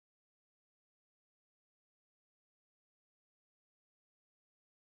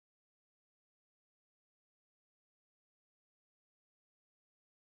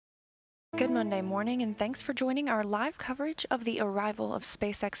Good Monday morning, and thanks for joining our live coverage of the arrival of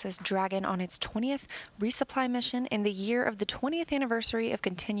SpaceX's Dragon on its 20th resupply mission in the year of the 20th anniversary of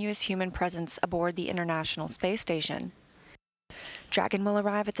continuous human presence aboard the International Space Station. Dragon will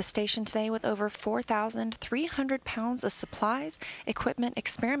arrive at the station today with over 4,300 pounds of supplies, equipment,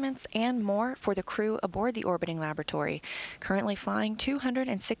 experiments, and more for the crew aboard the orbiting laboratory, currently flying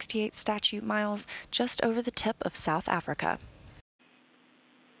 268 statute miles just over the tip of South Africa.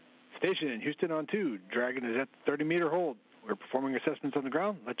 Station in Houston on 2. Dragon is at the 30-meter hold. We're performing assessments on the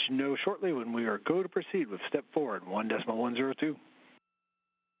ground. Let you know shortly when we are go to proceed with step forward, 1.102.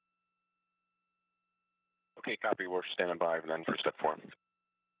 Okay, copy. We're standing by then for step 4.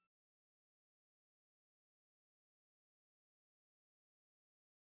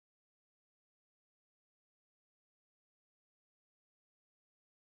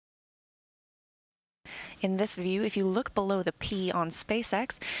 In this view, if you look below the P on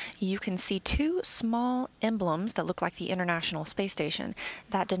SpaceX, you can see two small emblems that look like the International Space Station.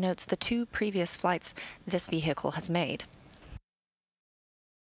 That denotes the two previous flights this vehicle has made.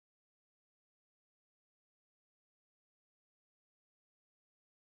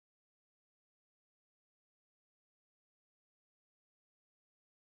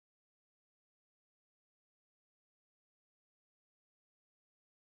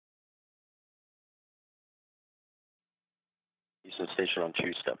 Houston Station on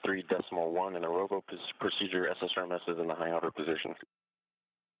 2, step 3.1 in a robo procedure. SSRMS is in the high outer position.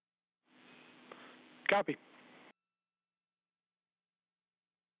 Copy.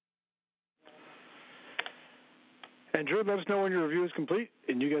 And Drew, let us know when your review is complete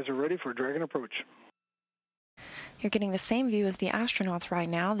and you guys are ready for Dragon approach. You're getting the same view as the astronauts right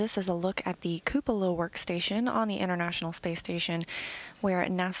now. This is a look at the cupola workstation on the International Space Station, where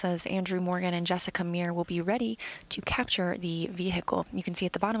NASA's Andrew Morgan and Jessica Meir will be ready to capture the vehicle. You can see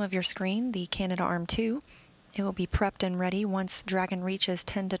at the bottom of your screen the Canaveral. It will be prepped and ready once Dragon reaches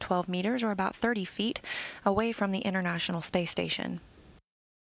 10 to 12 meters, or about 30 feet, away from the International Space Station.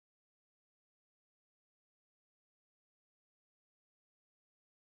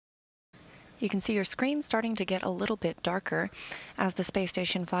 You can see your screen starting to get a little bit darker as the space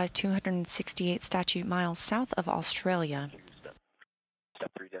station flies 268 statute miles south of Australia.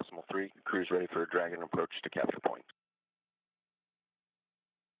 Step 3.3, crew's ready for a Dragon approach to capture point.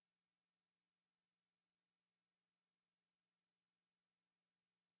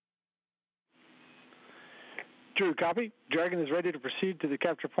 Drew, copy. Dragon is ready to proceed to the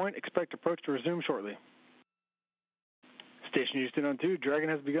capture point. Expect approach to resume shortly. Station Houston on 2. Dragon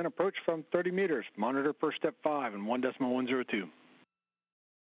has begun approach from 30 meters. Monitor per step 5 and 1.102.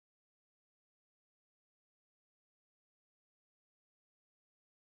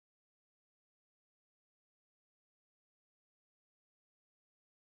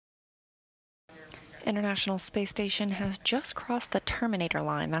 International Space Station has just crossed the terminator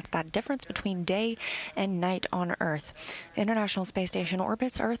line. That's that difference between day and night on Earth. The International Space Station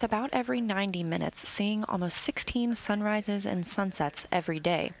orbits Earth about every 90 minutes, seeing almost 16 sunrises and sunsets every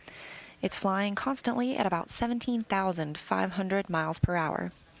day. It's flying constantly at about 17,500 miles per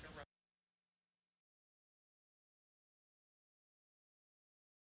hour.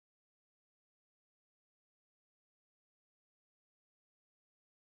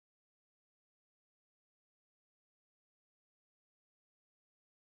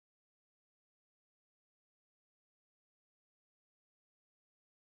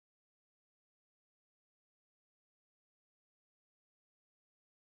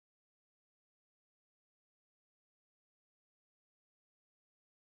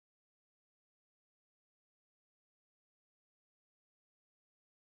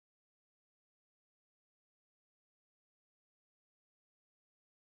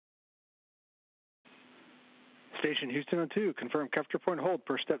 Station Houston on 2. Confirm capture point hold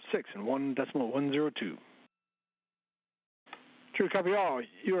per step 6 and 1.102. True, copy all.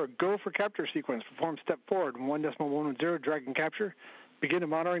 You are go for capture sequence. Perform step forward, 1.110, Dragon capture. Begin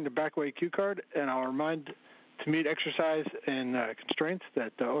monitoring the backway cue card, and I'll remind to meet exercise and constraints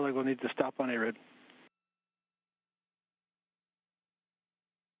that Oleg will need to stop on ARID.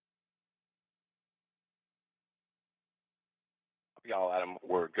 Copy all, Adam.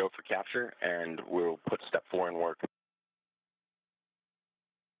 We're go for capture, and we'll put step 4 in work.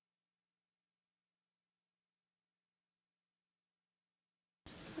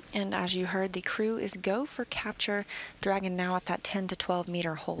 And as you heard, the crew is go for capture. Dragon now at that 10 to 12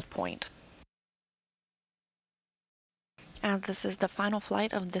 meter hold point. As this is the final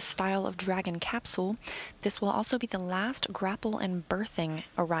flight of this style of Dragon capsule, this will also be the last grapple and berthing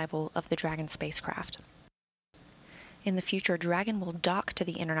arrival of the Dragon spacecraft. In the future, Dragon will dock to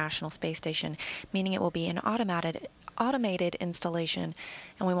the International Space Station, meaning it will be an automated installation,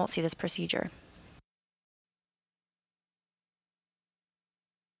 and we won't see this procedure.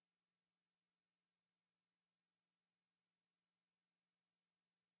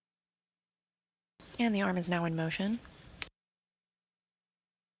 And the arm is now in motion.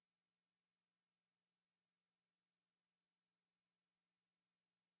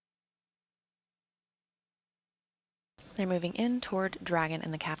 They're moving in toward Dragon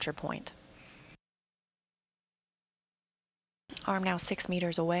and the capture point. Arm now 6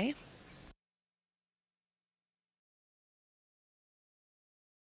 meters away.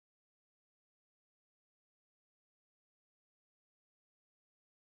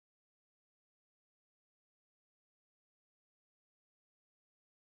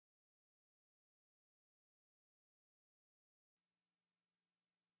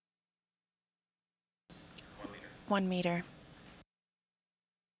 One meter.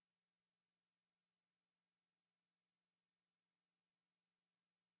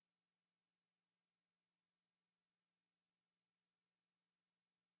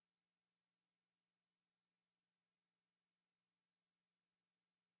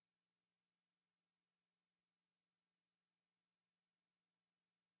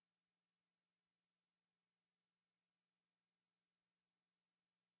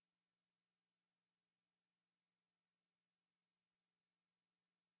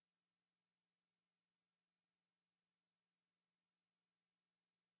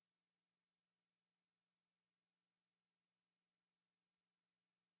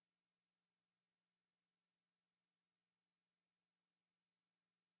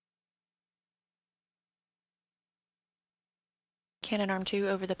 Cannon arm 2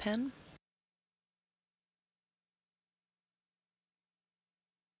 over the pin.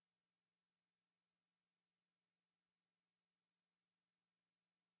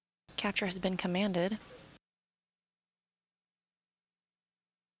 Capture has been commanded.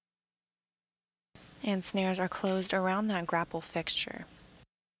 And snares are closed around that grapple fixture.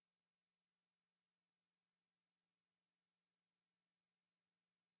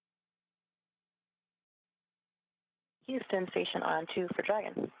 Houston, station on 2 for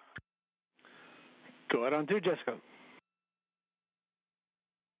Dragon. Go ahead on 2, Jessica.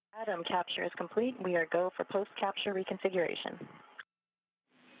 Adam, capture is complete. We are go for post-capture reconfiguration.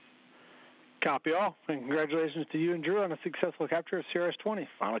 Copy all, and congratulations to you and Drew on a successful capture of CRS-20,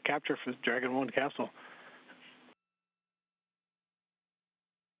 final capture for the Dragon 1 capsule.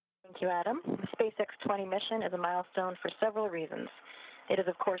 Thank you, Adam. The SpaceX 20 mission is a milestone for several reasons. It is,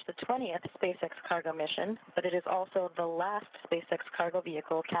 of course, the 20th SpaceX cargo mission, but it is also the last SpaceX cargo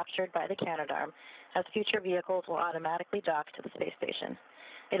vehicle captured by the Canadarm, as future vehicles will automatically dock to the space station.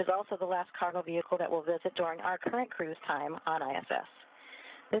 It is also the last cargo vehicle that will visit during our current cruise time on ISS.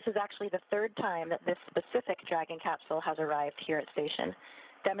 This is actually the third time that this specific Dragon capsule has arrived here at station,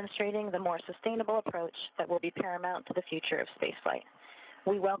 demonstrating the more sustainable approach that will be paramount to the future of spaceflight.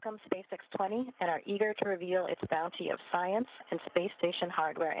 We welcome SpaceX 20 and are eager to reveal its bounty of science and space station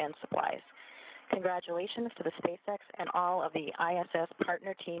hardware and supplies. Congratulations to the SpaceX and all of the ISS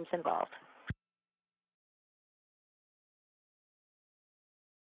partner teams involved.